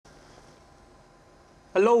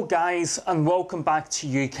Hello guys and welcome back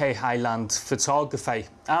to UK Highland Photography.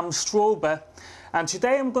 I'm Strober and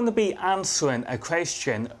today I'm going to be answering a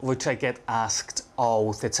question which I get asked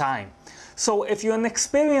all the time. So if you're an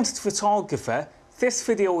experienced photographer, this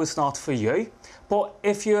video is not for you, but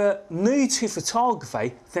if you're new to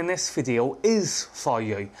photography, then this video is for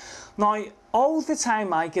you. Now, all the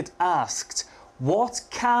time I get asked, what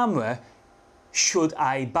camera should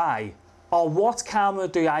I buy? Or what camera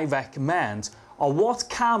do I recommend? Or what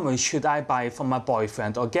camera should I buy for my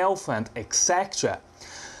boyfriend or girlfriend, etc.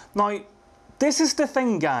 Now, this is the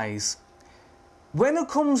thing, guys. When it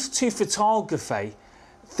comes to photography,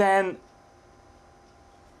 then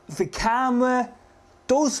the camera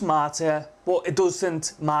does matter, but it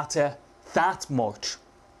doesn't matter that much.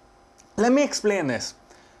 Let me explain this.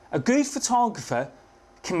 A good photographer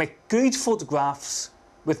can make good photographs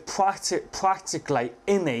with practically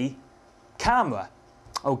any camera,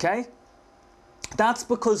 okay? That's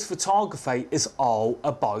because photography is all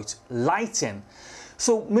about lighting.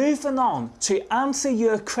 So moving on to answer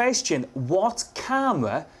your question, what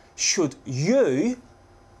camera should you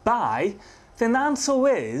buy? The answer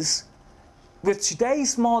is, with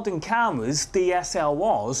today's modern cameras,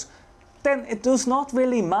 DSLRs, then it does not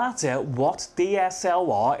really matter what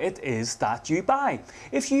DSLR it is that you buy.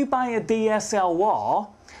 If you buy a DSLR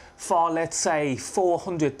for, let's say,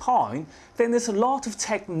 £400, then there's a lot of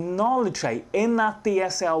technology in that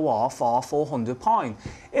DSLR for £400.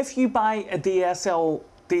 If you buy a DSLR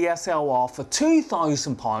for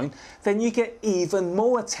 £2,000, then you get even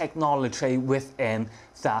more technology within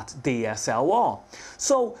that DSLR.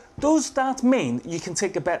 So does that mean you can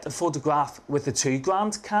take a better photograph with a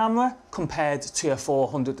 £2,000 camera compared to a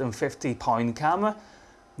 £450 camera?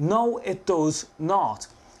 No, it does not.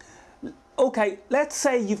 Okay, let's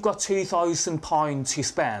say you've got £2,000 to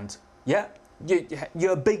spend. Yeah,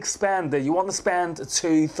 you're a big spender. You want to spend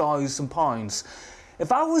 £2,000.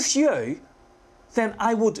 If I was you, then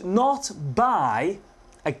I would not buy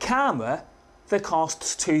a camera that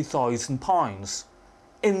costs £2,000.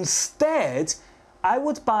 Instead, I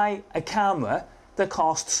would buy a camera that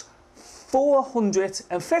costs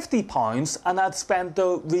 £450 and I'd spend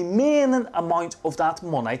the remaining amount of that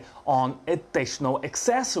money on additional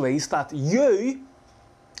accessories that you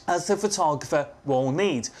as a photographer will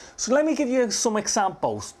need. So let me give you some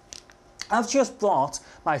examples. I've just brought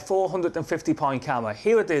my £450 camera.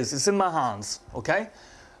 Here it is, it's in my hands, okay?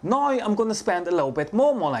 Now I'm going to spend a little bit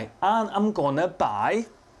more money and I'm going to buy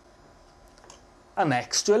an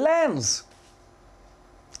extra lens.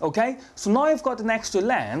 Okay, so now I've got an extra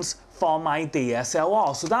lens for my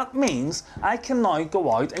DSLR, so that means I can now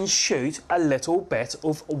go out and shoot a little bit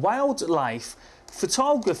of wildlife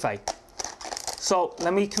photography. So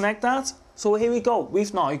let me connect that. So here we go,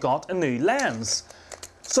 we've now got a new lens.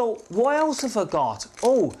 So what else have I got?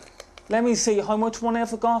 Oh, let me see how much money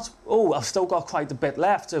I've got. Oh, I've still got quite a bit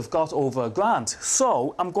left. I've got over £1,000.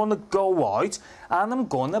 So I'm going to go out and I'm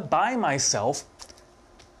going to buy myself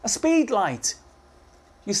a Speedlight.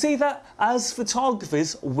 You see that? As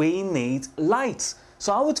photographers, we need lights.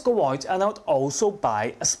 So I would go out and I would also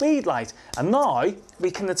buy a Speedlight. And now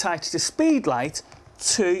we can attach the Speedlight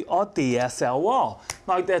to our DSLR.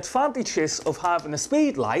 Now the advantages of having a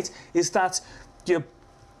Speedlight is that your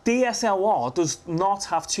DSLR does not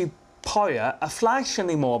have to power a flash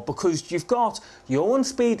anymore because you've got your own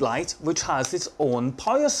Speedlight which has its own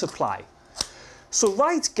power supply. So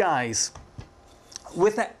right guys,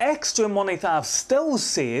 with the extra money that I've still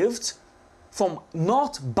saved from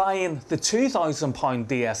not buying the £2,000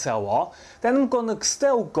 DSLR, then I'm going to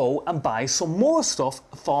still go and buy some more stuff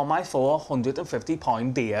for my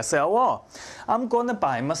 £450 DSLR. I'm going to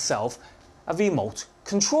buy myself a remote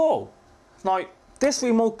control. Now, this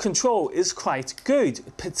remote control is quite good,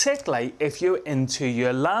 particularly if you're into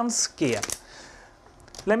your landscape.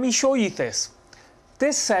 Let me show you this.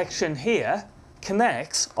 This section here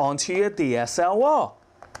connects onto your DSLR.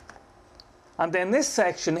 And then this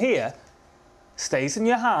section here stays in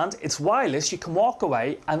your hand, it's wireless, you can walk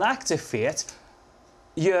away and activate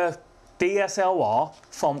your DSLR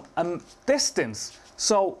from a distance.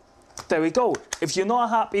 So there we go. If you're not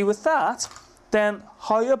happy with that, then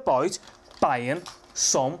how about buying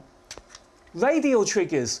some radio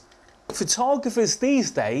triggers? Photographers these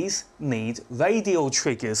days need radio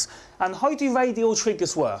triggers. And how do radio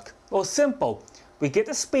triggers work? Well, simple. We get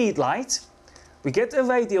a Speedlight, we get a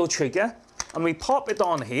radio trigger, and we pop it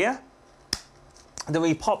on here. And then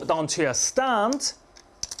we pop it onto a stand.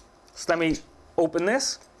 So let me open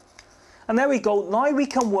this. And there we go. Now we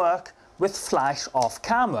can work with flash off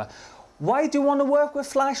camera. Why do you want to work with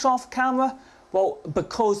flash off camera? Well,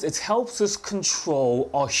 because it helps us control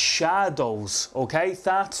our shadows, okay?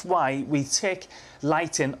 That's why we take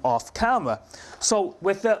lighting off camera. So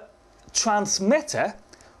with the transmitter,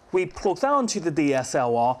 we plug that onto the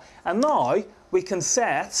DSLR, and now we can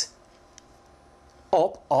set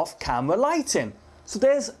up off camera lighting. So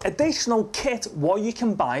there's additional kit what you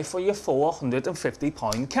can buy for your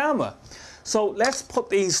 £450 camera. So let's put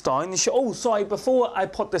these down. Oh, sorry, before I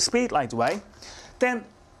put the Speedlight away, then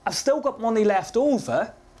I've still got money left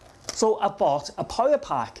over, so I bought a power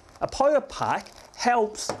pack. A power pack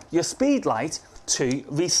helps your Speedlight to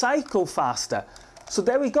recycle faster. So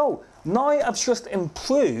there we go. Now I've just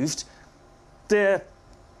improved the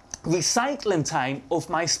recycling time of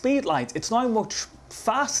my Speedlight. It's now much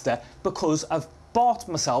faster because I've bought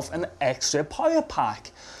myself an extra power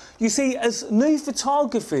pack. You see, as new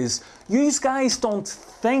photographers, you guys don't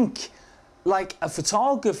think like a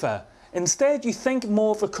photographer. Instead, you think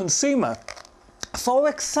more of a consumer. For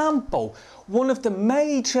example, one of the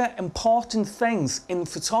major important things in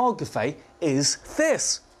photography is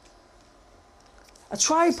this: a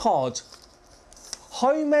tripod.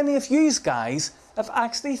 How many of you guys have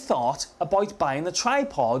actually thought about buying a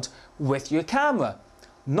tripod with your camera?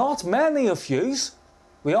 Not many of you.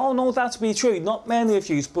 We all know that to be true. Not many of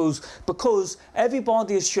you, because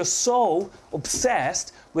everybody is just so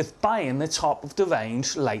obsessed with buying the top of the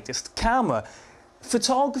range latest camera.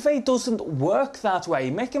 Photography doesn't work that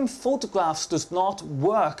way. Making photographs does not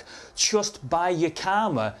work just by your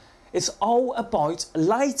camera. It's all about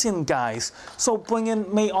lighting, guys. So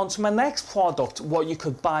bringing me on to my next product, what you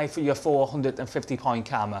could buy for your £450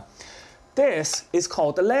 camera. This is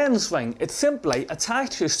called a lens ring. It simply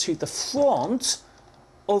attaches to the front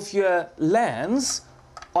of your lens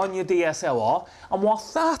on your DSLR, and what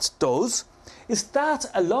that does is that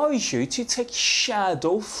allows you to take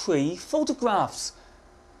shadow-free photographs.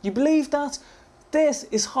 You believe that? This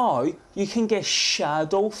is how you can get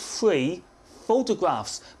shadow-free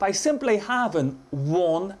photographs, by simply having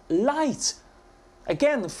one light.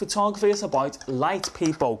 Again, photography is about light,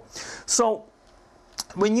 people. So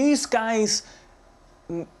when you guys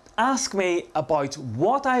ask me about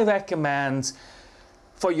what I recommend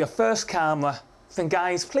for your first camera, then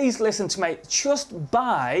guys, please listen to me. Just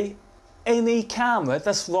buy any camera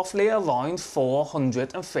that's roughly around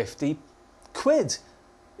 450 quid.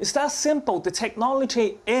 It's that simple. The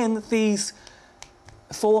technology in these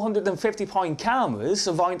 £450 cameras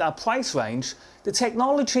around that price range, the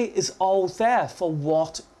technology is all there for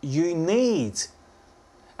what you need.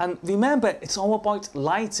 And remember, it's all about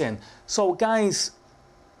lighting. So guys,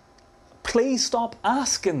 please stop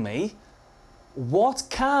asking me what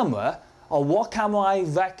camera I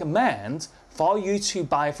recommend for you to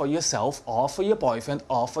buy for yourself or for your boyfriend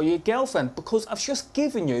or for your girlfriend, because I've just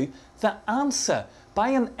given you the answer. Buy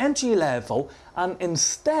an entry level, and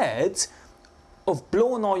instead of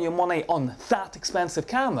blowing all your money on that expensive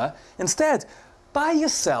camera, instead buy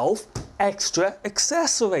yourself extra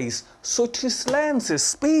accessories such as lenses,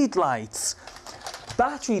 speedlights,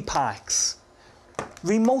 battery packs,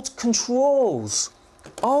 remote controls,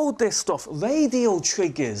 all this stuff, radio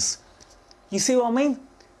triggers. You see what I mean?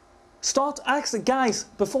 Start actually, guys,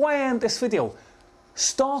 before I end this video,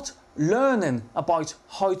 start learning about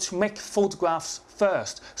how to make photographs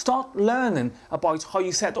first. Start learning about how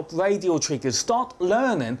you set up radio triggers. Start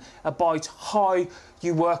learning about how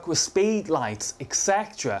you work with speed lights,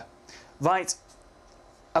 etc. Right,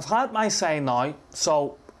 I've had my say now,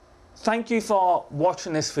 so thank you for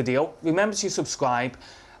watching this video. Remember to subscribe,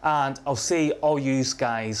 and I'll see all you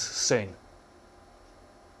guys soon.